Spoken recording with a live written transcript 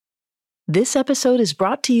This episode is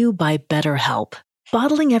brought to you by BetterHelp.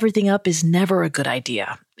 Bottling everything up is never a good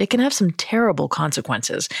idea. It can have some terrible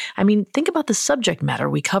consequences. I mean, think about the subject matter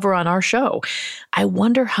we cover on our show. I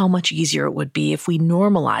wonder how much easier it would be if we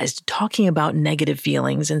normalized talking about negative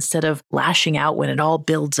feelings instead of lashing out when it all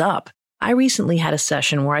builds up. I recently had a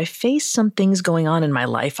session where I faced some things going on in my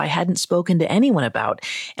life I hadn't spoken to anyone about,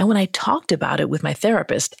 and when I talked about it with my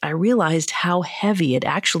therapist, I realized how heavy it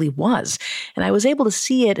actually was, and I was able to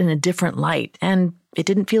see it in a different light, and it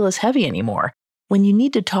didn't feel as heavy anymore. When you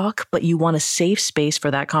need to talk, but you want a safe space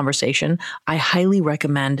for that conversation, I highly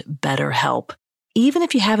recommend BetterHelp. Even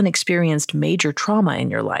if you haven't experienced major trauma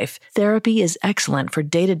in your life, therapy is excellent for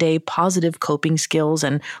day-to-day positive coping skills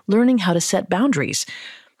and learning how to set boundaries.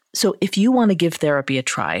 So if you want to give therapy a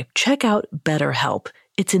try, check out BetterHelp.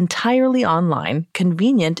 It's entirely online,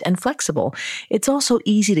 convenient, and flexible. It's also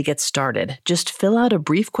easy to get started. Just fill out a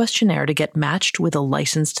brief questionnaire to get matched with a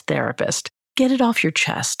licensed therapist. Get it off your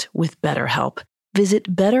chest with BetterHelp.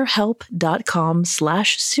 Visit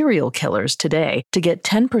betterhelp.com/serialkillers today to get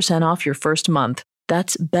 10% off your first month.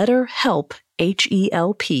 That's BetterHelp,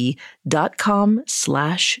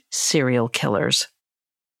 HELP.com/serialkillers.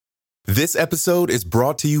 This episode is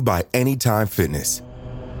brought to you by Anytime Fitness.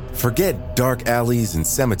 Forget dark alleys and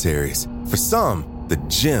cemeteries. For some, the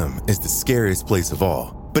gym is the scariest place of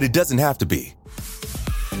all, but it doesn't have to be.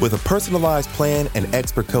 With a personalized plan and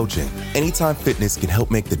expert coaching, Anytime Fitness can help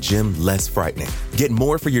make the gym less frightening. Get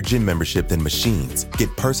more for your gym membership than machines. Get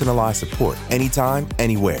personalized support anytime,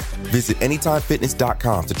 anywhere. Visit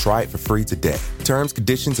AnytimeFitness.com to try it for free today. Terms,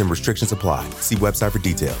 conditions, and restrictions apply. See website for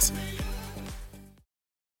details.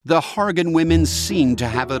 The Hargan women seemed to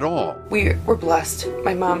have it all. We were blessed.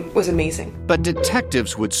 My mom was amazing. But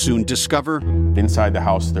detectives would soon discover inside the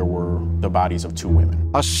house there were the bodies of two women.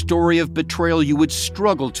 A story of betrayal you would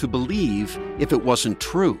struggle to believe if it wasn't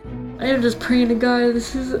true. I am just praying to God,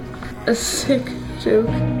 this is a sick joke.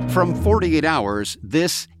 From 48 Hours,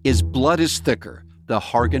 this is Blood is Thicker, the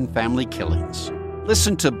Hargan Family Killings.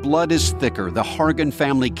 Listen to Blood is Thicker, the Hargan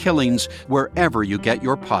Family Killings, wherever you get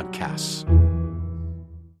your podcasts.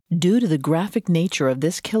 Due to the graphic nature of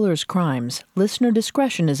this killer's crimes, listener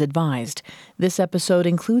discretion is advised. This episode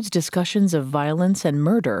includes discussions of violence and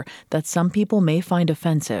murder that some people may find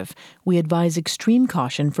offensive. We advise extreme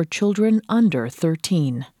caution for children under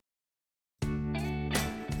 13.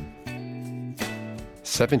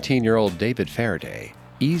 17-year-old David Faraday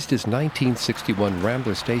eased his 1961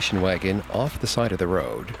 Rambler station wagon off the side of the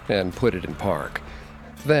road and put it in park.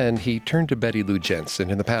 Then he turned to Betty Lou Jensen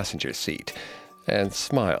in the passenger seat and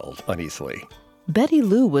smiled uneasily. Betty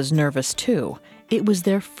Lou was nervous too. It was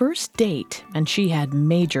their first date, and she had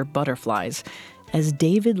major butterflies. As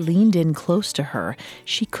David leaned in close to her,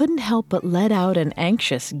 she couldn't help but let out an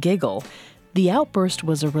anxious giggle. The outburst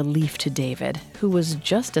was a relief to David, who was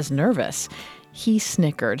just as nervous. He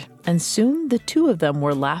snickered, and soon the two of them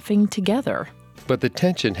were laughing together. But the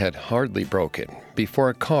tension had hardly broken before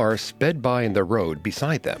a car sped by in the road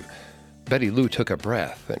beside them. Betty Lou took a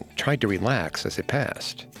breath and tried to relax as it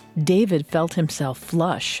passed. David felt himself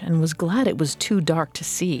flush and was glad it was too dark to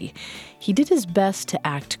see. He did his best to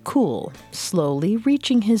act cool, slowly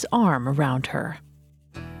reaching his arm around her.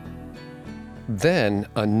 Then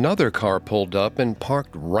another car pulled up and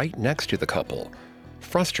parked right next to the couple.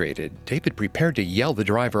 Frustrated, David prepared to yell the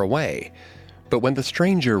driver away. But when the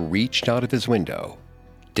stranger reached out of his window,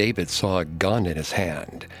 David saw a gun in his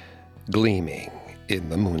hand, gleaming in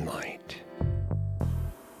the moonlight.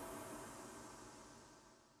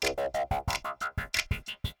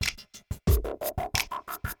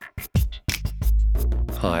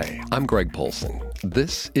 Hi, I'm Greg Polson.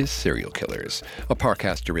 This is Serial Killers, a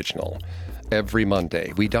Parcast original. Every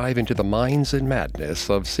Monday, we dive into the minds and madness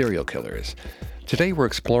of serial killers. Today, we're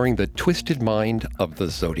exploring the twisted mind of the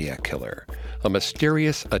Zodiac Killer, a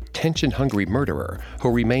mysterious, attention-hungry murderer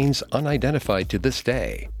who remains unidentified to this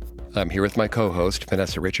day. I'm here with my co-host,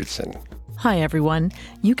 Vanessa Richardson. Hi, everyone.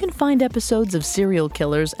 You can find episodes of Serial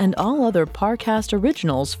Killers and all other Parcast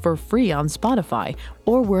originals for free on Spotify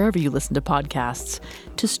or wherever you listen to podcasts.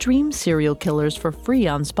 To stream Serial Killers for free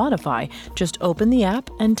on Spotify, just open the app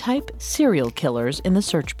and type Serial Killers in the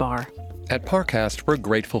search bar. At Parcast, we're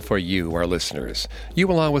grateful for you, our listeners. You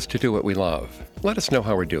allow us to do what we love. Let us know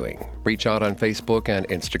how we're doing. Reach out on Facebook and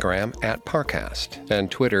Instagram at Parcast and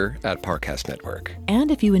Twitter at Parcast Network.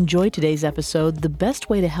 And if you enjoyed today's episode, the best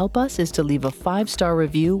way to help us is to leave a 5-star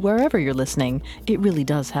review wherever you're listening. It really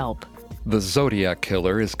does help. The Zodiac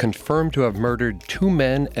Killer is confirmed to have murdered 2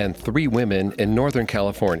 men and 3 women in Northern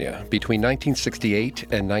California between 1968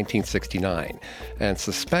 and 1969, and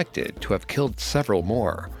suspected to have killed several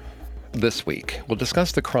more. This week, we'll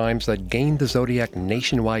discuss the crimes that gained the Zodiac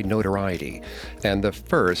nationwide notoriety and the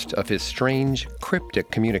first of his strange,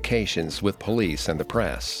 cryptic communications with police and the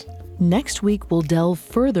press. Next week, we'll delve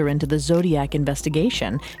further into the Zodiac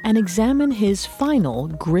investigation and examine his final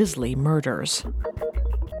grisly murders.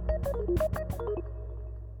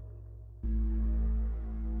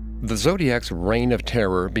 The Zodiac's reign of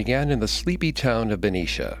terror began in the sleepy town of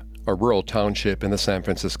Benicia, a rural township in the San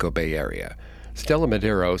Francisco Bay Area. Stella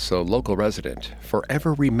Medeiros, a local resident,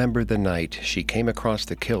 forever remembered the night she came across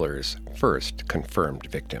the killer's first confirmed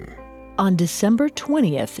victim. On December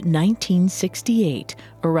 20th, 1968,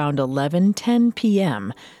 around 11:10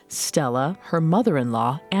 p.m., Stella, her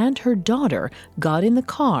mother-in-law, and her daughter got in the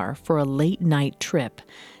car for a late-night trip.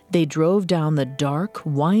 They drove down the dark,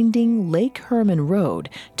 winding Lake Herman Road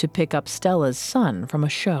to pick up Stella's son from a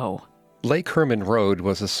show. Lake Herman Road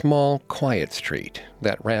was a small, quiet street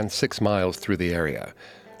that ran 6 miles through the area.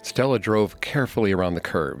 Stella drove carefully around the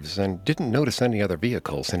curves and didn't notice any other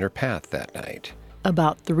vehicles in her path that night.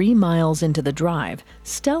 About 3 miles into the drive,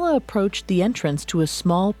 Stella approached the entrance to a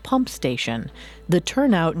small pump station. The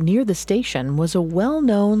turnout near the station was a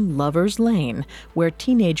well-known lover's lane where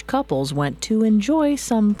teenage couples went to enjoy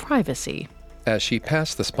some privacy. As she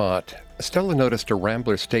passed the spot, Stella noticed a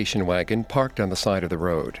Rambler station wagon parked on the side of the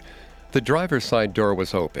road. The driver's side door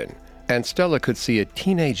was open, and Stella could see a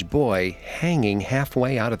teenage boy hanging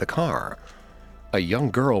halfway out of the car. A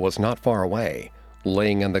young girl was not far away,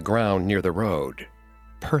 laying on the ground near the road,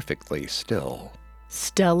 perfectly still.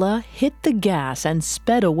 Stella hit the gas and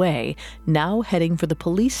sped away, now heading for the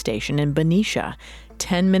police station in Benicia.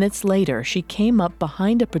 10 minutes later, she came up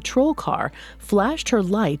behind a patrol car, flashed her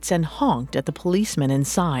lights, and honked at the policeman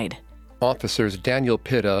inside. Officers Daniel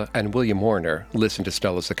Pitta and William Warner listened to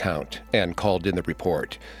Stella's account and called in the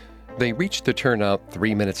report. They reached the turnout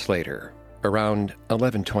 3 minutes later, around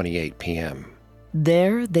 11:28 p.m.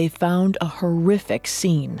 There, they found a horrific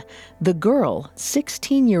scene. The girl,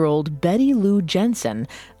 16-year-old Betty Lou Jensen,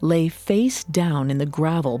 lay face down in the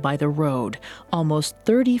gravel by the road, almost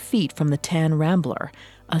 30 feet from the tan Rambler.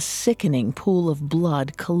 A sickening pool of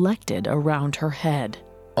blood collected around her head.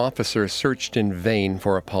 Officers searched in vain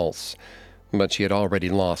for a pulse, but she had already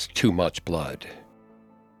lost too much blood.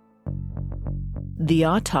 The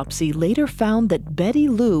autopsy later found that Betty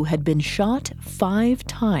Lou had been shot 5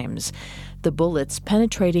 times, the bullets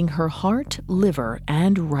penetrating her heart, liver,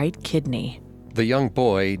 and right kidney. The young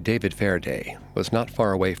boy, David Fairday, was not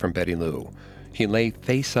far away from Betty Lou. He lay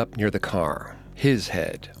face up near the car, his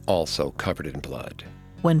head also covered in blood.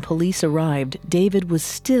 When police arrived, David was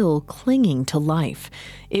still clinging to life.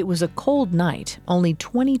 It was a cold night, only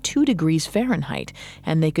 22 degrees Fahrenheit,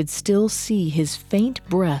 and they could still see his faint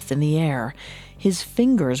breath in the air. His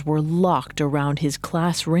fingers were locked around his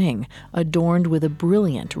class ring, adorned with a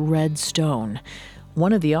brilliant red stone.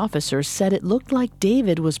 One of the officers said it looked like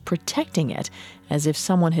David was protecting it, as if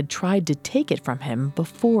someone had tried to take it from him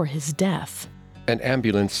before his death. An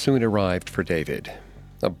ambulance soon arrived for David.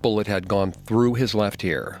 A bullet had gone through his left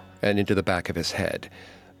ear and into the back of his head,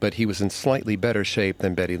 but he was in slightly better shape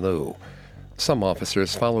than Betty Lou. Some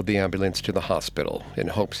officers followed the ambulance to the hospital in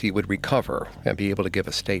hopes he would recover and be able to give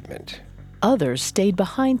a statement. Others stayed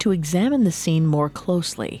behind to examine the scene more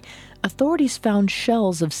closely. Authorities found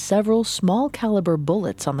shells of several small-caliber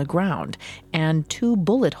bullets on the ground and 2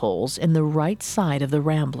 bullet holes in the right side of the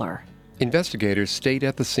Rambler. Investigators stayed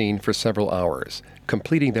at the scene for several hours,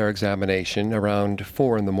 completing their examination around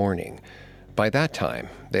 4 in the morning. By that time,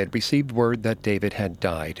 they had received word that David had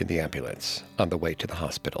died in the ambulance on the way to the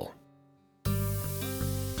hospital.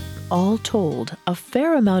 All told, a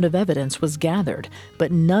fair amount of evidence was gathered,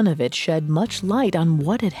 but none of it shed much light on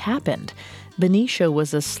what had happened. Benicia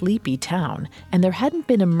was a sleepy town, and there hadn't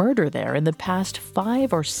been a murder there in the past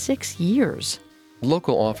 5 or 6 years.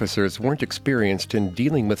 Local officers weren't experienced in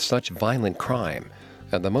dealing with such violent crime,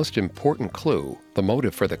 and the most important clue, the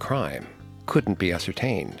motive for the crime, couldn't be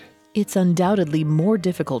ascertained. It's undoubtedly more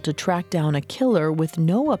difficult to track down a killer with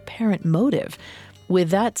no apparent motive.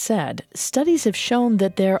 With that said, studies have shown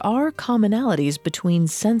that there are commonalities between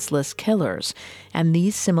senseless killers, and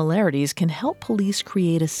these similarities can help police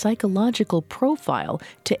create a psychological profile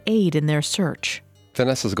to aid in their search.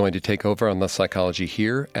 Vanessa is going to take over on the psychology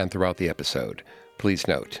here and throughout the episode. Please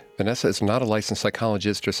note, Vanessa is not a licensed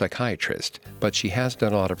psychologist or psychiatrist, but she has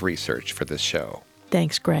done a lot of research for this show.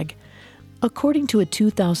 Thanks, Greg. According to a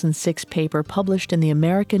 2006 paper published in the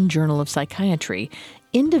American Journal of Psychiatry,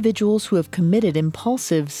 Individuals who have committed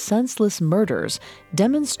impulsive, senseless murders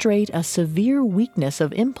demonstrate a severe weakness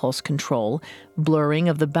of impulse control, blurring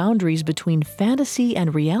of the boundaries between fantasy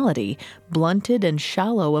and reality, blunted and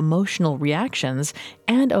shallow emotional reactions,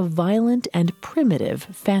 and a violent and primitive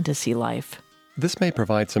fantasy life. This may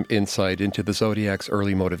provide some insight into the Zodiac's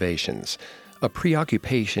early motivations. A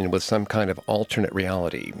preoccupation with some kind of alternate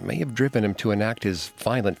reality may have driven him to enact his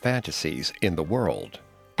violent fantasies in the world.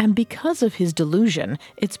 And because of his delusion,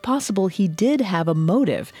 it's possible he did have a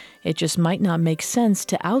motive. It just might not make sense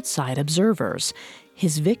to outside observers.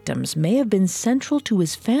 His victims may have been central to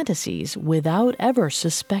his fantasies without ever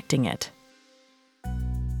suspecting it.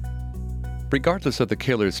 Regardless of the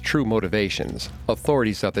killer's true motivations,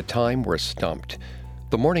 authorities at the time were stumped.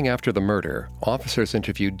 The morning after the murder, officers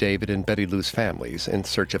interviewed David and Betty Lou's families in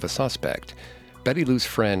search of a suspect. Betty Lou's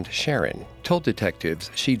friend, Sharon, told detectives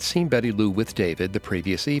she'd seen Betty Lou with David the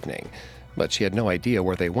previous evening, but she had no idea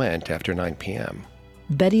where they went after 9 p.m.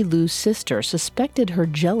 Betty Lou's sister suspected her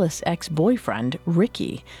jealous ex-boyfriend,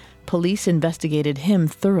 Ricky. Police investigated him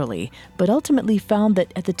thoroughly, but ultimately found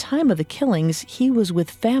that at the time of the killings, he was with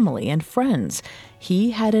family and friends. He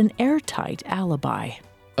had an airtight alibi.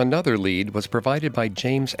 Another lead was provided by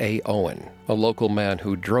James A. Owen, a local man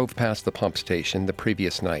who drove past the pump station the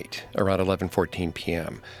previous night, around 11:14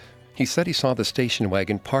 p.m. He said he saw the station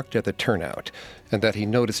wagon parked at the turnout, and that he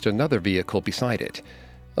noticed another vehicle beside it.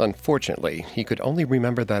 Unfortunately, he could only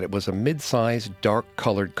remember that it was a mid-sized,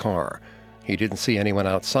 dark-colored car. He didn't see anyone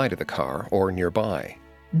outside of the car or nearby.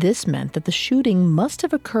 This meant that the shooting must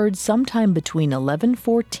have occurred sometime between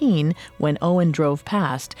 11:14, when Owen drove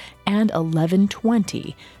past, and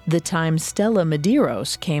 11:20, the time Stella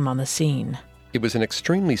Medeiros came on the scene. It was an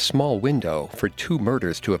extremely small window for two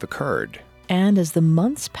murders to have occurred. And as the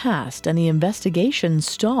months passed and the investigation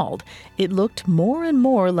stalled, it looked more and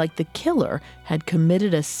more like the killer had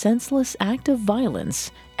committed a senseless act of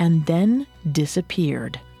violence and then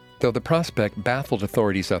disappeared. Though the prospect baffled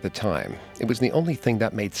authorities at the time, it was the only thing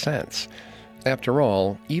that made sense. After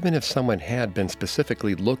all, even if someone had been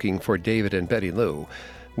specifically looking for David and Betty Lou,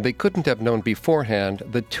 they couldn't have known beforehand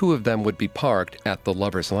the two of them would be parked at the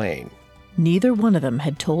Lover's Lane. Neither one of them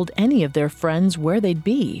had told any of their friends where they'd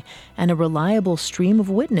be, and a reliable stream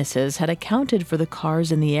of witnesses had accounted for the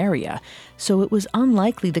cars in the area, so it was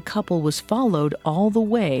unlikely the couple was followed all the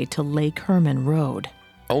way to Lake Herman Road.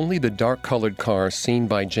 Only the dark-colored car seen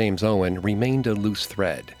by James Owen remained a loose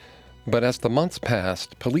thread. But as the months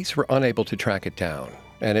passed, police were unable to track it down,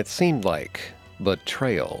 and it seemed like the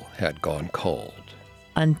trail had gone cold.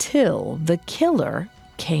 Until the killer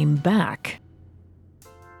came back.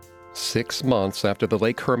 6 months after the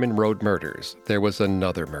Lake Herman Road murders, there was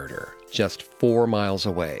another murder, just 4 miles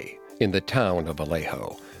away, in the town of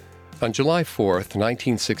Vallejo. On July 4th,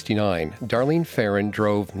 1969, Darlene Ferrin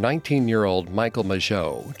drove 19-year-old Michael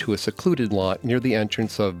Mageau to a secluded lot near the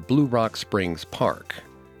entrance of Blue Rock Springs Park.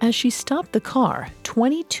 As she stopped the car,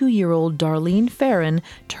 22-year-old Darlene Ferrin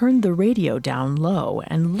turned the radio down low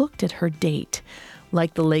and looked at her date.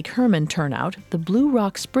 Like the Lake Herman turnout, the Blue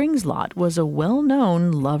Rock Springs lot was a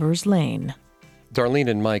well-known lover's lane. Darlene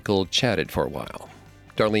and Michael chatted for a while.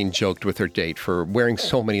 Darlene joked with her date for wearing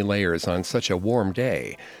so many layers on such a warm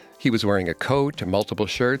day. He was wearing a coat, multiple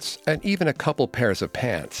shirts, and even a couple pairs of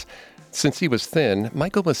pants. Since he was thin,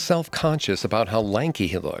 Michael was self-conscious about how lanky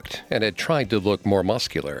he looked and had tried to look more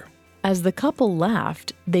muscular. As the couple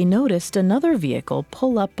laughed, they noticed another vehicle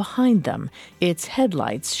pull up behind them, its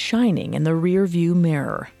headlights shining in the rear-view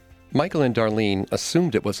mirror. Michael and Darlene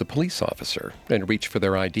assumed it was a police officer and reached for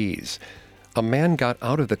their IDs. A man got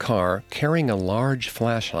out of the car carrying a large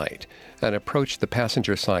flashlight and approached the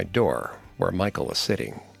passenger side door where Michael was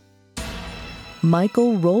sitting.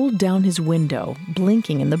 Michael rolled down his window,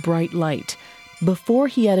 blinking in the bright light. Before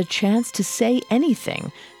he had a chance to say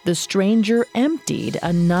anything, the stranger emptied a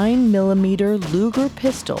 9mm Luger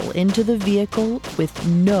pistol into the vehicle with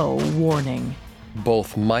no warning.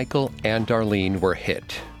 Both Michael and Darlene were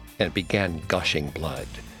hit and began gushing blood.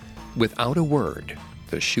 Without a word,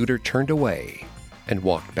 the shooter turned away and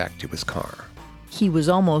walked back to his car. He was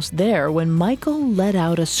almost there when Michael let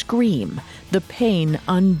out a scream, the pain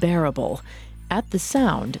unbearable. At the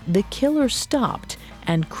sound, the killer stopped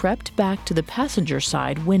and crept back to the passenger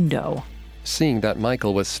side window. Seeing that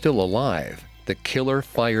Michael was still alive, the killer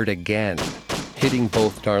fired again, hitting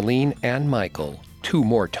both Darlene and Michael 2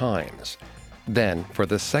 more times. Then, for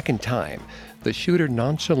the second time, the shooter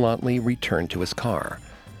nonchalantly returned to his car.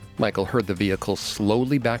 Michael heard the vehicle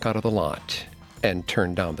slowly back out of the lot and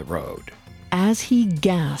turned down the road. As he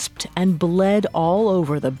gasped and bled all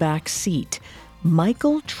over the back seat,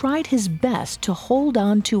 Michael tried his best to hold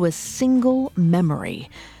on to a single memory.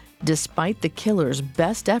 Despite the killer's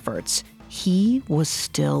best efforts, he was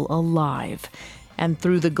still alive. And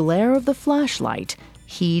through the glare of the flashlight,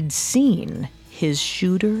 he'd seen his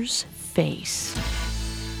shooter's face.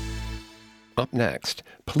 Up next,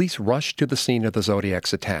 police rushed to the scene of the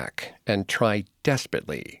Zodiac's attack and tried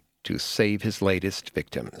desperately to save his latest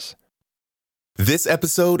victims. This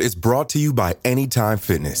episode is brought to you by Anytime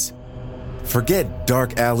Fitness. Forget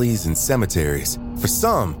dark alleys and cemeteries. For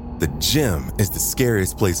some, the gym is the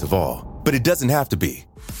scariest place of all, but it doesn't have to be.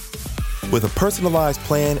 With a personalized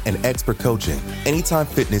plan and expert coaching, Anytime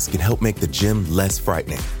Fitness can help make the gym less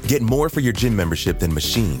frightening. Get more for your gym membership than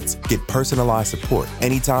machines. Get personalized support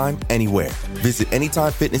anytime, anywhere. Visit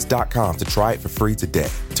AnytimeFitness.com to try it for free today.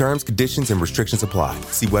 Terms, conditions, and restrictions apply.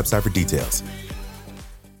 See website for details.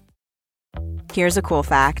 Here's a cool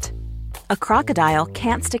fact. A crocodile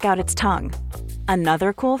can't stick out its tongue.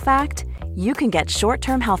 Another cool fact, you can get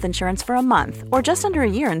short-term health insurance for a month or just under a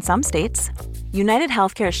year in some states. United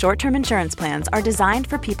Healthcare short-term insurance plans are designed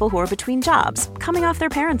for people who are between jobs, coming off their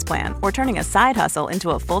parents' plan, or turning a side hustle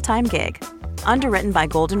into a full-time gig. Underwritten by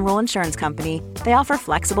Golden Rule Insurance Company, they offer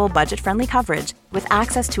flexible, budget-friendly coverage with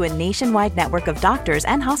access to a nationwide network of doctors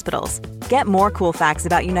and hospitals. Get more cool facts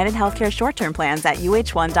about United Healthcare short-term plans at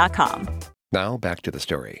uh1.com. Now back to the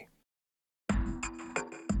story.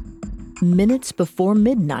 Minutes before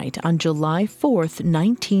midnight on July 4th,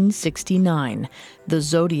 1969, the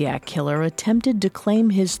Zodiac Killer attempted to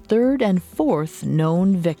claim his third and fourth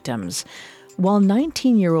known victims. While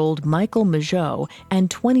 19-year-old Michael Mageau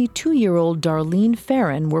and 22-year-old Darlene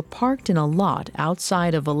Ferrin were parked in a lot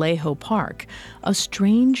outside of Vallejo Park, a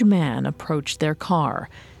strange man approached their car.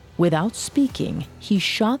 Without speaking, he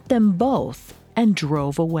shot them both and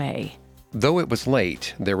drove away. Though it was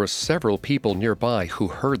late, there were several people nearby who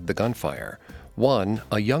heard the gunfire. One,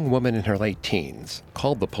 a young woman in her late teens,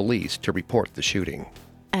 called the police to report the shooting.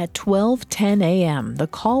 At 12:10 a.m., the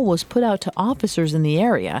call was put out to officers in the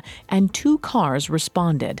area, and 2 cars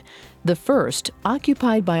responded. The first,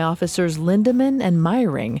 occupied by officers Lindemann and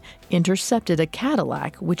Meyring, intercepted a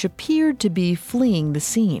Cadillac which appeared to be fleeing the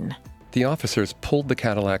scene. The officers pulled the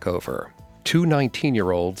Cadillac over. 2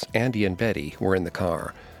 19-year-olds, Andy and Betty, were in the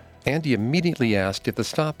car. Andy immediately asked if the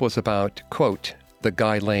stop was about, quote, the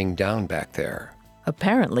guy laying down back there.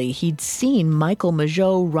 Apparently, he'd seen Michael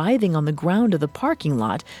Mageau writhing on the ground of the parking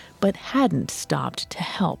lot, but hadn't stopped to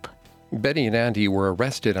help. Betty and Andy were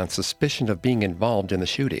arrested on suspicion of being involved in the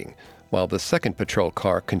shooting, while the second patrol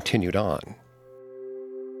car continued on.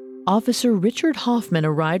 Officer Richard Hoffman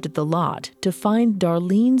arrived at the lot to find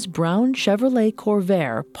Darlene's brown Chevrolet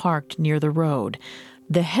Corvair parked near the road.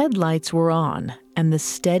 The headlights were on, and the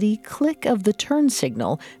steady click of the turn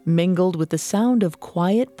signal mingled with the sound of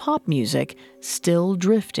quiet pop music still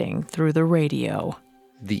drifting through the radio.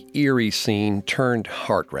 The eerie scene turned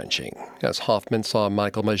heart-wrenching as Hoffman saw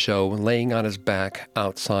Michael Mageau laying on his back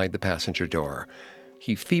outside the passenger door.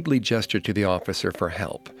 He feebly gestured to the officer for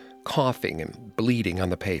help, coughing and bleeding on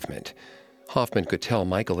the pavement. Hoffman could tell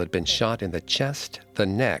Michael had been shot in the chest, the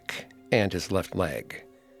neck, and his left leg.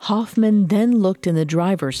 Hoffman then looked in the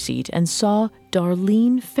driver's seat and saw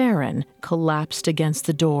Darlene Ferrin collapsed against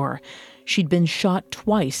the door. She'd been shot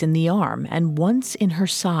twice in the arm and once in her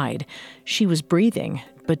side. She was breathing,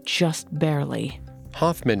 but just barely.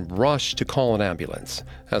 Hoffman rushed to call an ambulance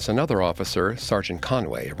as another officer, Sergeant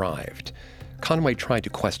Conway, arrived. Conway tried to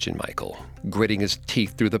question Michael. Gritting his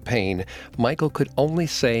teeth through the pain, Michael could only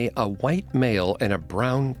say a white male in a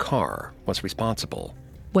brown car was responsible.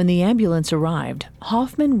 When the ambulance arrived,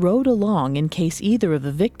 Hoffman rode along in case either of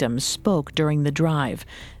the victims spoke during the drive,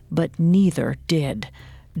 but neither did.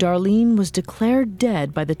 Darlene was declared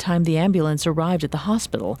dead by the time the ambulance arrived at the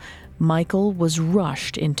hospital. Michael was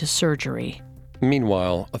rushed into surgery.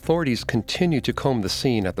 Meanwhile, authorities continued to comb the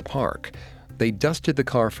scene at the park. They dusted the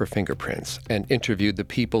car for fingerprints and interviewed the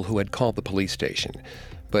people who had called the police station,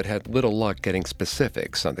 but had little luck getting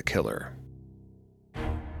specifics on the killer.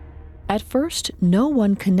 At first, no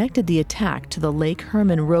one connected the attack to the Lake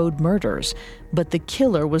Herman Road murders, but the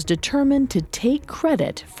killer was determined to take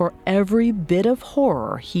credit for every bit of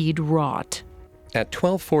horror he'd wrought. At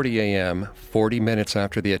 12:40 a.m., 40 minutes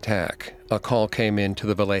after the attack, a call came in to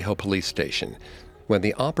the Vallejo police station. When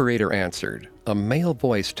the operator answered, a male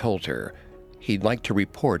voice told her he'd like to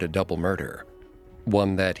report a double murder,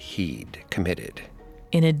 one that he'd committed.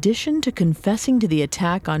 In addition to confessing to the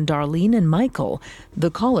attack on Darlene and Michael,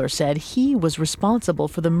 the caller said he was responsible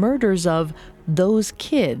for the murders of those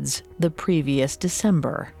kids the previous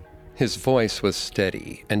December. His voice was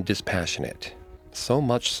steady and dispassionate, so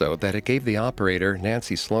much so that it gave the operator,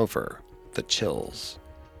 Nancy Slover, the chills.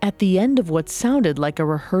 At the end of what sounded like a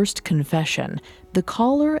rehearsed confession, the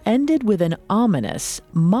caller ended with an ominous,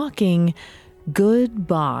 mocking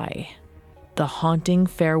goodbye. The haunting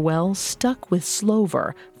farewell stuck with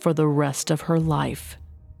Slover for the rest of her life.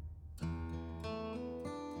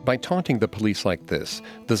 By taunting the police like this,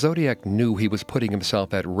 the Zodiac knew he was putting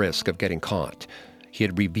himself at risk of getting caught. He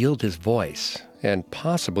had revealed his voice, and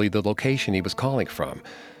possibly the location he was calling from.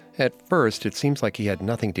 At first, it seems like he had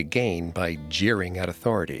nothing to gain by jeering at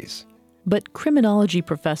authorities. But criminology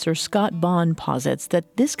professor Scott Bond posits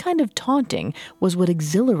that this kind of taunting was what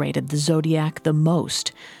exhilarated the Zodiac the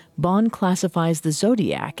most. Bond classifies the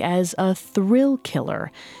Zodiac as a thrill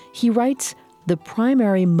killer. He writes, "The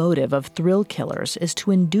primary motive of thrill killers is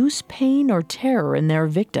to induce pain or terror in their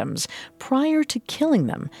victims prior to killing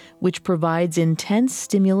them, which provides intense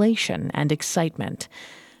stimulation and excitement."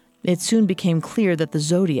 It soon became clear that the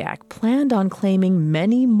Zodiac planned on claiming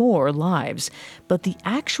many more lives, but the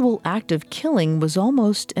actual act of killing was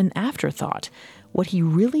almost an afterthought. What he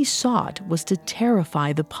really sought was to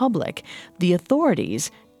terrify the public, the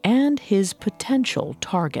authorities, and his potential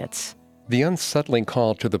targets. The unsettling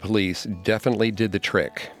call to the police definitely did the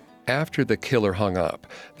trick. After the killer hung up,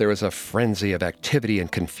 there was a frenzy of activity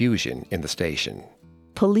and confusion in the station.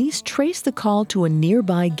 Police traced the call to a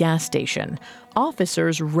nearby gas station.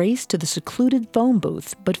 Officers raced to the secluded phone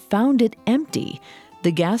booth, but found it empty.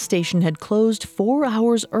 The gas station had closed 4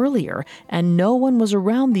 hours earlier, and no one was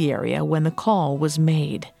around the area when the call was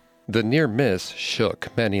made. The near miss shook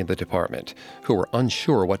many in the department, who were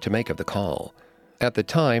unsure what to make of the call. At the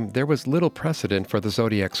time, there was little precedent for the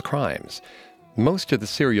Zodiac's crimes. Most of the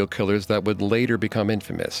serial killers that would later become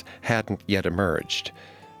infamous hadn't yet emerged.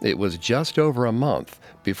 It was just over a month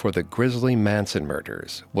before the grisly Manson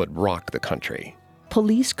murders would rock the country.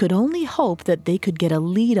 Police could only hope that they could get a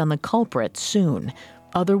lead on the culprit soon.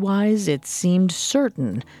 Otherwise, it seemed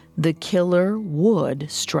certain the killer would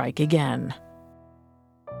strike again.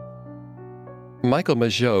 Michael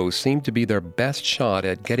Mageau seemed to be their best shot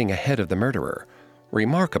at getting ahead of the murderer.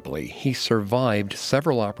 Remarkably, he survived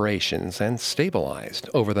several operations and stabilized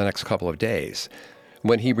over the next couple of days.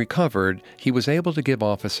 When he recovered, he was able to give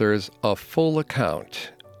officers a full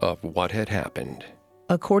account of what had happened.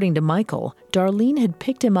 According to Michael, Darlene had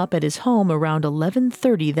picked him up at his home around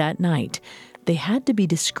 11:30 that night. They had to be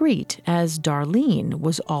discreet, as Darlene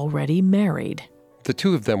was already married. The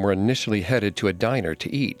two of them were initially headed to a diner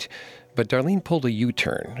to eat, but Darlene pulled a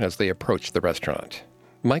U-turn as they approached the restaurant.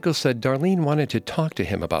 Michael said Darlene wanted to talk to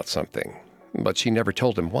him about something, but she never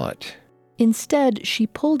told him what. Instead, she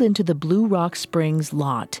pulled into the Blue Rock Springs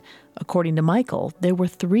lot. According to Michael, there were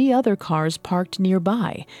 3 other cars parked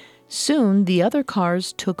nearby. Soon, the other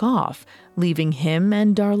cars took off, leaving him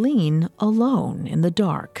and Darlene alone in the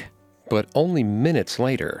dark. But only minutes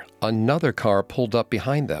later, another car pulled up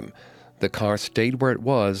behind them. The car stayed where it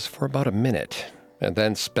was for about a minute, and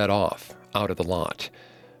then sped off, out of the lot.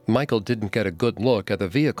 Michael didn't get a good look at the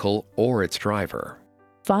vehicle or its driver.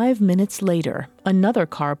 5 minutes later, another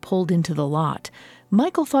car pulled into the lot.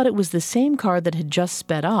 Michael thought it was the same car that had just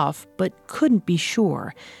sped off, but couldn't be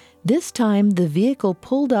sure. This time, the vehicle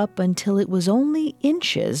pulled up until it was only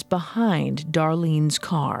inches behind Darlene's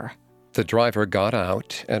car. The driver got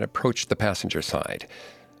out and approached the passenger side.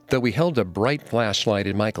 Though he held a bright flashlight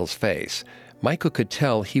in Michael's face, Michael could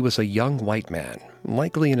tell he was a young white man,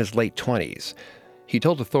 likely in his late 20s. He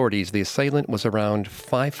told authorities the assailant was around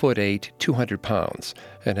 5'8", 200 pounds,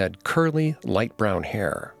 and had curly, light brown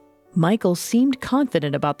hair. Michael seemed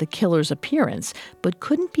confident about the killer's appearance, but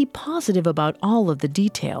couldn't be positive about all of the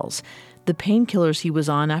details. The painkillers he was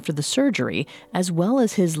on after the surgery, as well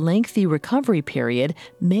as his lengthy recovery period,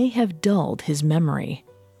 may have dulled his memory.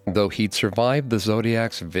 Though he'd survived the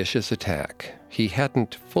Zodiac's vicious attack, he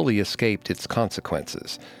hadn't fully escaped its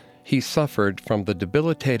consequences. He suffered from the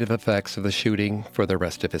debilitative effects of the shooting for the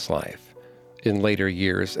rest of his life. In later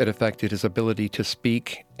years, it affected his ability to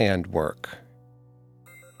speak and work.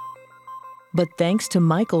 But thanks to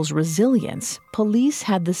Michael's resilience, police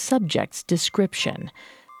had the subject's description.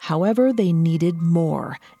 However, they needed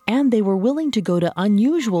more, and they were willing to go to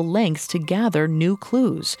unusual lengths to gather new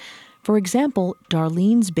clues. For example,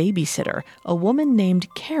 Darlene's babysitter, a woman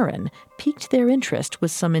named Karen, piqued their interest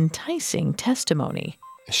with some enticing testimony.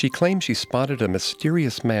 She claimed she spotted a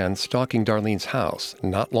mysterious man stalking Darlene's house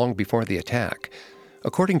not long before the attack.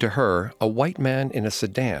 According to her, a white man in a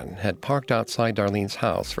sedan had parked outside Darlene's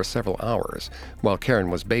house for several hours while Karen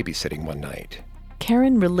was babysitting one night.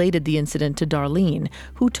 Karen related the incident to Darlene,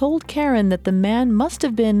 who told Karen that the man must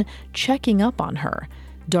have been checking up on her.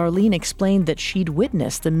 Darlene explained that she'd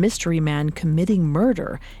witnessed the mystery man committing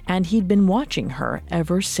murder, and he'd been watching her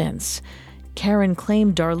ever since. Karen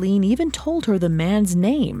claimed Darlene even told her the man's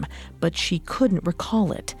name, but she couldn't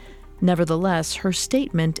recall it. Nevertheless, her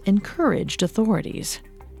statement encouraged authorities.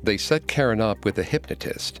 They set Karen up with a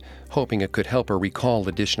hypnotist, hoping it could help her recall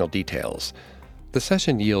additional details. The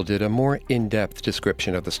session yielded a more in-depth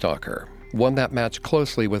description of the stalker, one that matched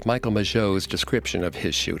closely with Michael Mageau's description of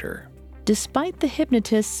his shooter. Despite the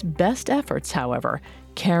hypnotist's best efforts, however,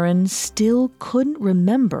 Karen still couldn't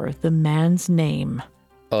remember the man's name.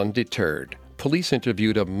 Undeterred, police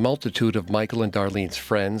interviewed a multitude of Michael and Darlene's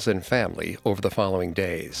friends and family over the following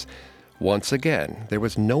days. Once again, there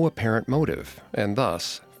was no apparent motive, and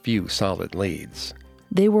thus few solid leads.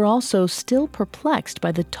 They were also still perplexed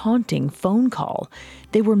by the taunting phone call.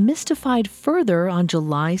 They were mystified further on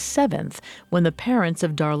July 7th, when the parents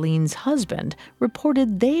of Darlene's husband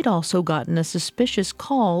reported they'd also gotten a suspicious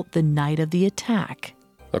call the night of the attack.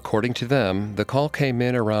 According to them, the call came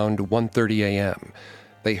in around 1:30 a.m.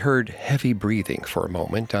 They heard heavy breathing for a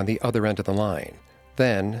moment on the other end of the line.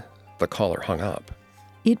 Then, the caller hung up.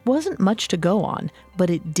 It wasn't much to go on,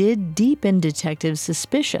 but it did deepen detectives'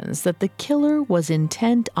 suspicions that the killer was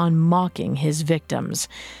intent on mocking his victims.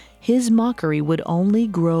 His mockery would only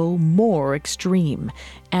grow more extreme,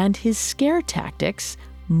 and his scare tactics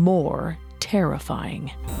more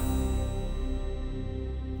terrifying.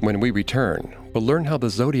 When we return, we'll learn how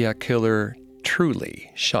the Zodiac Killer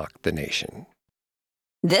truly shocked the nation.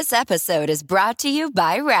 This episode is brought to you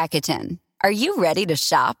by Rakuten. Are you ready to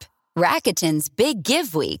shop? Rakuten's Big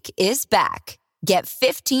Give Week is back. Get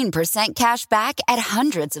 15% cash back at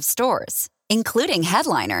hundreds of stores, including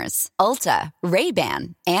headliners, Ulta,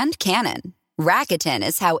 Ray-Ban, and Canon. Rakuten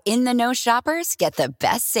is how in-the-know shoppers get the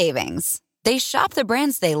best savings. They shop the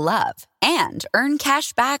brands they love and earn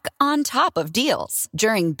cash back on top of deals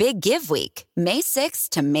during Big Give Week, May 6th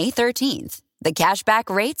to May 13th. The cashback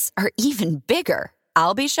rates are even bigger.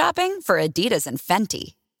 I'll be shopping for Adidas and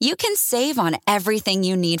Fenty. You can save on everything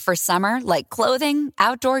you need for summer, like clothing,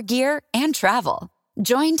 outdoor gear, and travel.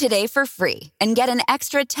 Join today for free and get an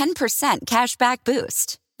extra 10% cashback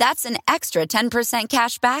boost. That's an extra 10%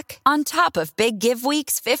 cashback on top of Big Give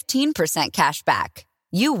Week's 15% cashback.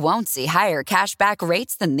 You won't see higher cashback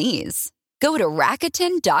rates than these. Go to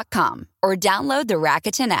Rakuten.com or download the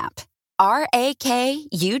Rakuten app. Rakuten.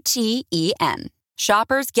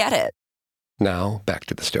 Shoppers get it. Now, back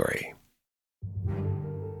to the story.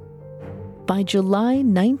 By July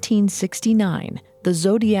 1969, the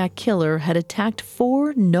Zodiac Killer had attacked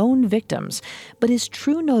 4 known victims, but his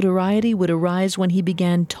true notoriety would arise when he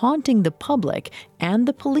began taunting the public and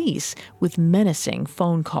the police with menacing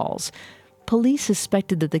phone calls. Police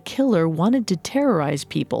suspected that the killer wanted to terrorize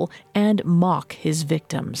people and mock his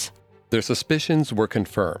victims. Their suspicions were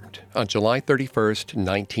confirmed on July 31st,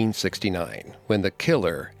 1969, when the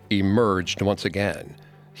killer emerged once again.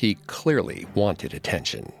 He clearly wanted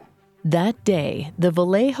attention. That day, the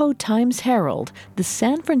Vallejo Times-Herald, the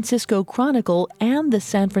San Francisco Chronicle, and the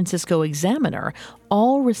San Francisco Examiner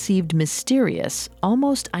all received mysterious,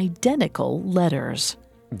 almost identical letters.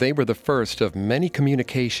 They were the first of many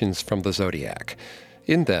communications from the Zodiac.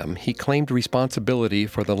 In them, he claimed responsibility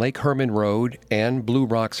for the Lake Herman Road and Blue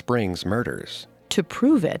Rock Springs murders. To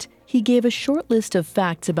prove it, he gave a short list of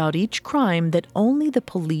facts about each crime that only the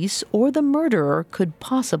police or the murderer could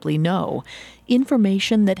possibly know,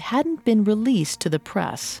 information that hadn't been released to the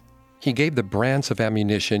press. He gave the brands of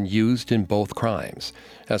ammunition used in both crimes,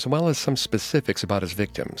 as well as some specifics about his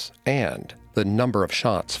victims and the number of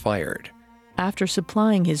shots fired. After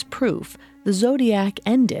supplying his proof, the Zodiac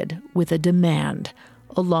ended with a demand.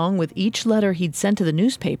 Along with each letter he'd sent to the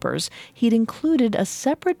newspapers, he'd included a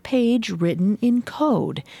separate page written in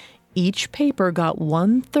code. Each paper got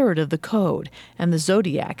 1/3 of the code, and the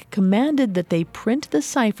Zodiac commanded that they print the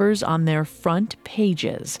ciphers on their front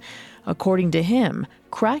pages. According to him,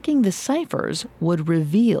 cracking the ciphers would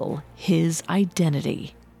reveal his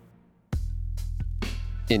identity.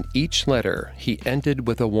 In each letter, he ended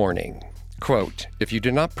with a warning. Quote, "If you do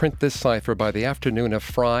not print this cipher by the afternoon of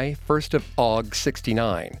Fry, 1st of Aug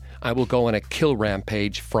 69, I will go on a kill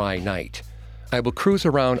rampage Fry night. I will cruise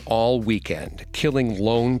around all weekend, killing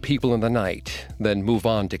lone people in the night, then move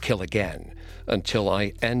on to kill again, until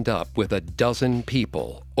I end up with 12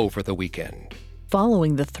 people over the weekend."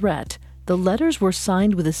 Following the threat, the letters were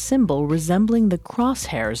signed with a symbol resembling the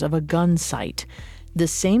crosshairs of a gun sight. The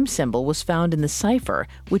same symbol was found in the cipher,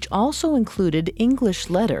 which also included English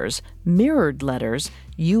letters, mirrored letters,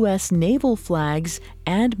 U.S. naval flags,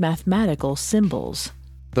 and mathematical symbols.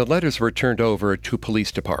 The letters were turned over to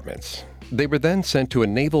police departments. They were then sent to a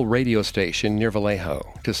naval radio station near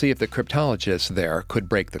Vallejo to see if the cryptologists there could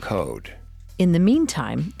break the code. In the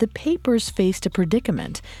meantime, the papers faced a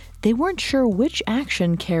predicament. They weren't sure which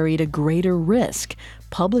action carried a greater risk,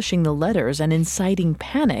 publishing the letters and inciting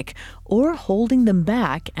panic, or holding them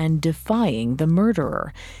back and defying the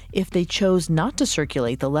murderer. If they chose not to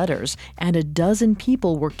circulate the letters and a dozen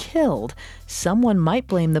people were killed, someone might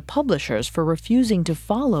blame the publishers for refusing to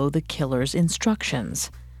follow the killer's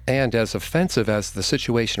instructions. And as offensive as the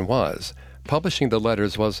situation was, publishing the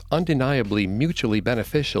letters was undeniably mutually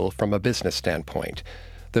beneficial from a business standpoint.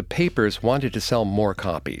 The papers wanted to sell more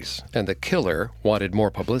copies, and the killer wanted more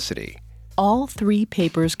publicity. All three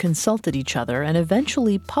papers consulted each other and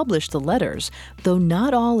eventually published the letters, though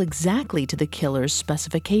not all exactly to the killer's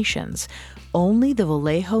specifications. Only the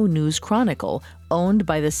Vallejo News-Chronicle, owned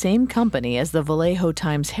by the same company as the Vallejo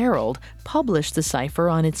Times-Herald, published the cipher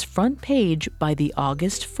on its front page by the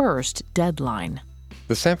August 1st deadline.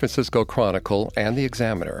 The San Francisco Chronicle and the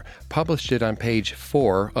Examiner published it on page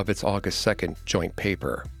 4 of its August 2nd joint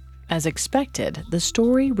paper. As expected, the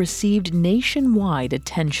story received nationwide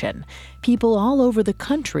attention. People all over the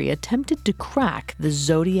country attempted to crack the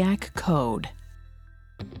Zodiac code.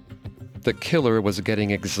 The killer was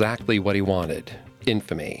getting exactly what he wanted: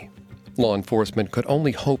 infamy. Law enforcement could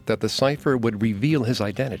only hope that the cipher would reveal his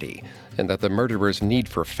identity and that the murderer's need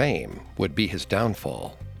for fame would be his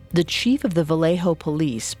downfall. The chief of the Vallejo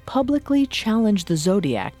police publicly challenged the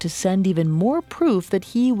Zodiac to send even more proof that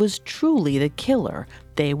he was truly the killer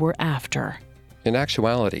they were after. In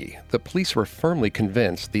actuality, the police were firmly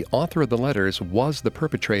convinced the author of the letters was the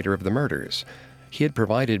perpetrator of the murders. He had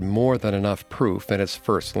provided more than enough proof in his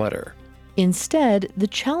first letter. Instead, the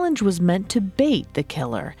challenge was meant to bait the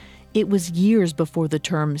killer. It was years before the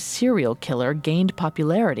term serial killer gained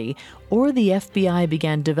popularity or the FBI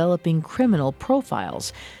began developing criminal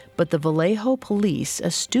profiles. But the Vallejo police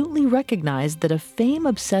astutely recognized that a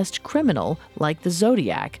fame-obsessed criminal like the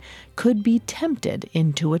Zodiac could be tempted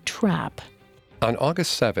into a trap. On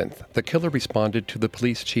August 7th, the killer responded to the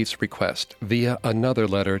police chief's request via another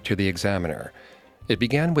letter to the Examiner. It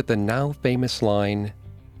began with the now famous line,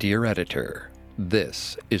 "Dear Editor,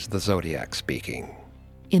 this is the Zodiac speaking."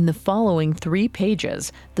 In the following 3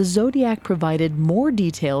 pages, the Zodiac provided more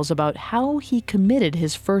details about how he committed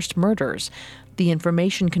his first murders. The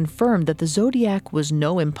information confirmed that the Zodiac was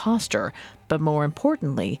no imposter, but more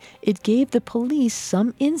importantly, it gave the police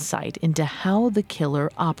some insight into how the killer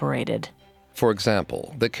operated. For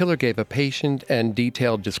example, the killer gave a patient and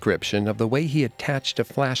detailed description of the way he attached a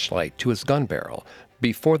flashlight to his gun barrel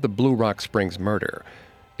before the Blue Rock Springs murder.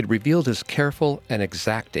 It revealed his careful and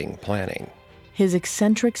exacting planning. His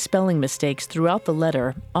eccentric spelling mistakes throughout the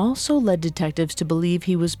letter also led detectives to believe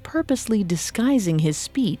he was purposely disguising his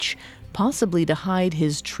speech, possibly to hide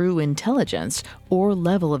his true intelligence or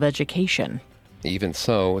level of education. Even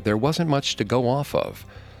so, there wasn't much to go off of.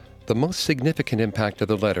 The most significant impact of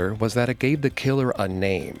the letter was that it gave the killer a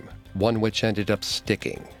name, one which ended up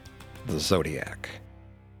sticking: the Zodiac.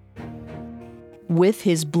 With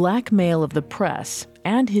his blackmail of the press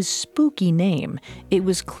and his spooky name, it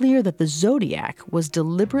was clear that the Zodiac was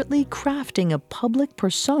deliberately crafting a public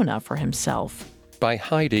persona for himself. By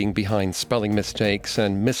hiding behind spelling mistakes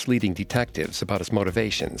and misleading detectives about his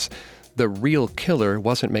motivations, the real killer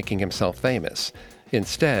wasn't making himself famous.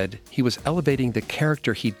 Instead, he was elevating the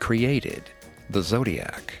character he'd created, the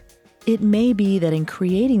Zodiac. It may be that in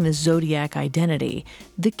creating the Zodiac identity,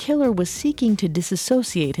 the killer was seeking to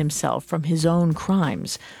disassociate himself from his own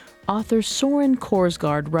crimes. Author Soren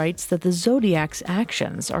Korsgaard writes that the Zodiac's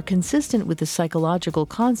actions are consistent with the psychological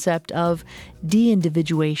concept of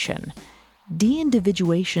de-individuation.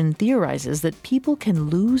 De-individuation theorizes that people can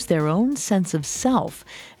lose their own sense of self,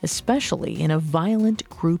 especially in a violent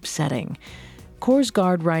group setting.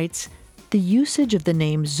 Korsgaard writes, the usage of the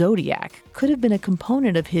name Zodiac could have been a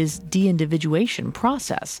component of his de-individuation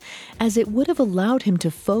process, as it would have allowed him to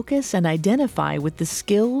focus and identify with the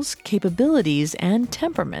skills, capabilities, and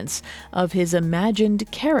temperaments of his imagined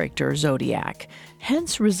character Zodiac,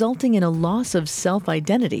 hence resulting in a loss of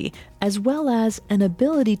self-identity as well as an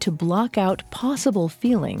ability to block out possible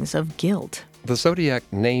feelings of guilt. The Zodiac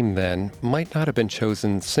name, then, might not have been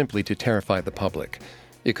chosen simply to terrify the public.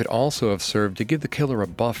 It could also have served to give the killer a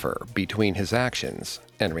buffer between his actions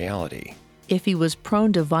and reality. If he was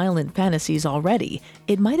prone to violent fantasies already,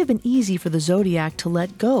 it might have been easy for the Zodiac to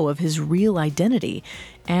let go of his real identity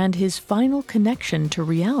and his final connection to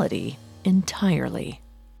reality entirely.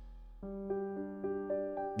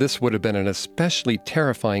 This would have been an especially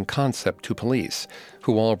terrifying concept to police,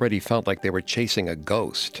 who already felt like they were chasing a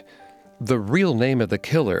ghost. The real name of the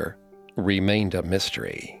killer remained a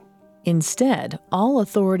mystery. Instead, all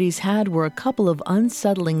authorities had were a couple of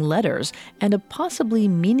unsettling letters and a possibly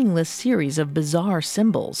meaningless series of bizarre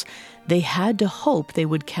symbols. They had to hope they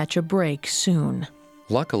would catch a break soon.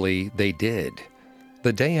 Luckily, they did.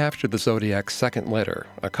 The day after the Zodiac's second letter,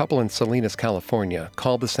 a couple in Salinas, California,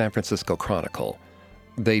 called the San Francisco Chronicle.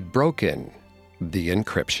 They'd broken the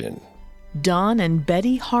encryption. Don and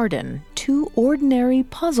Betty Hardin, two ordinary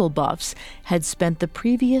puzzle buffs, had spent the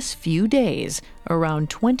previous few days, around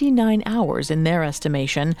 29 hours in their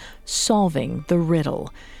estimation, solving the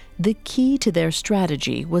riddle. The key to their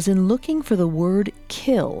strategy was in looking for the word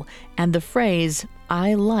kill and the phrase,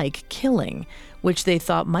 "I like killing," which they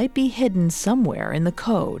thought might be hidden somewhere in the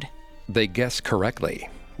code. They guessed correctly,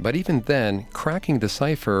 but even then, cracking the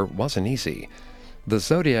cipher wasn't easy. The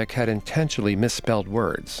Zodiac had intentionally misspelled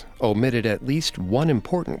words, omitted at least one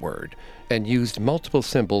important word, and used multiple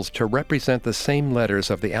symbols to represent the same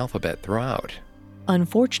letters of the alphabet throughout.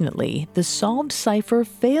 Unfortunately, the solved cipher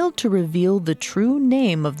failed to reveal the true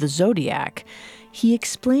name of the Zodiac. He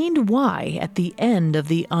explained why at the end of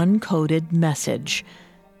the uncoded message.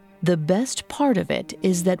 The best part of it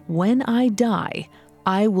is that when I die,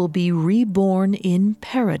 I will be reborn in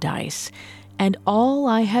paradise, and all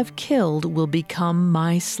I have killed will become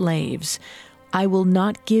my slaves. I will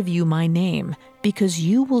not give you my name, because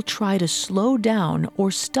you will try to slow down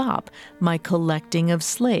or stop my collecting of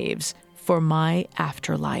slaves for my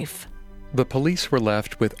afterlife. The police were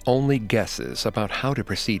left with only guesses about how to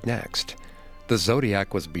proceed next. The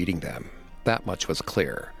Zodiac was beating them. That much was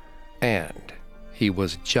clear. And he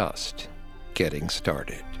was just getting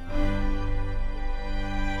started.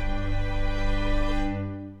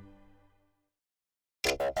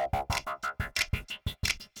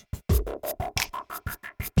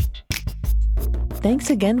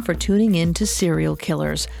 Thanks again for tuning in to Serial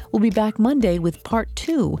Killers. We'll be back Monday with Part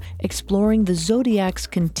 2, exploring the Zodiac's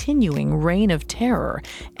continuing reign of terror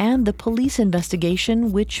and the police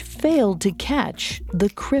investigation which failed to catch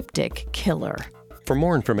the cryptic killer. For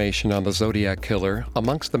more information on the Zodiac Killer,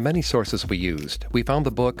 amongst the many sources we used, we found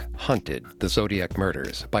the book Hunted, The Zodiac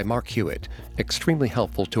Murders by Mark Hewitt, extremely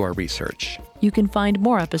helpful to our research. You can find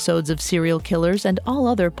more episodes of Serial Killers and all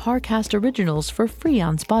other Parcast originals for free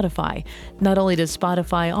on Spotify. Not only does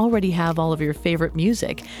Spotify already have all of your favorite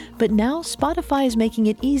music, but now Spotify is making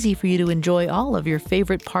it easy for you to enjoy all of your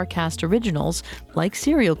favorite Parcast originals, like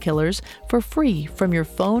Serial Killers, for free from your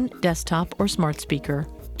phone, desktop, or smart speaker.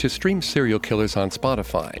 To stream Serial Killers on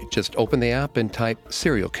Spotify, just open the app and type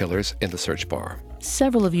Serial Killers in the search bar.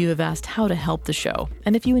 Several of you have asked how to help the show,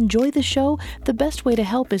 and if you enjoy the show, the best way to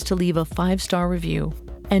help is to leave a 5-star review.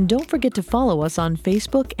 And don't forget to follow us on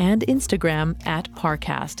Facebook and Instagram at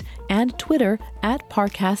Parcast, and Twitter at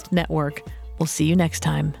Parcast Network. We'll see you next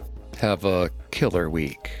time. Have a killer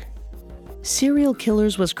week. Serial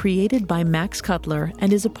Killers was created by Max Cutler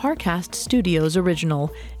and is a Parcast Studios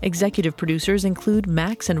original. Executive producers include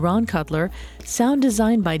Max and Ron Cutler, sound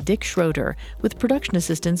design by Dick Schroeder, with production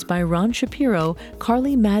assistance by Ron Shapiro,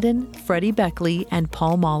 Carly Madden, Freddie Beckley, and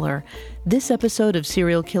Paul Mahler. This episode of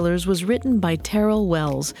Serial Killers was written by Terrell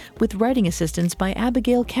Wells, with writing assistance by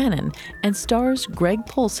Abigail Cannon, and stars Greg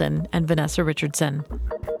Polson and Vanessa Richardson.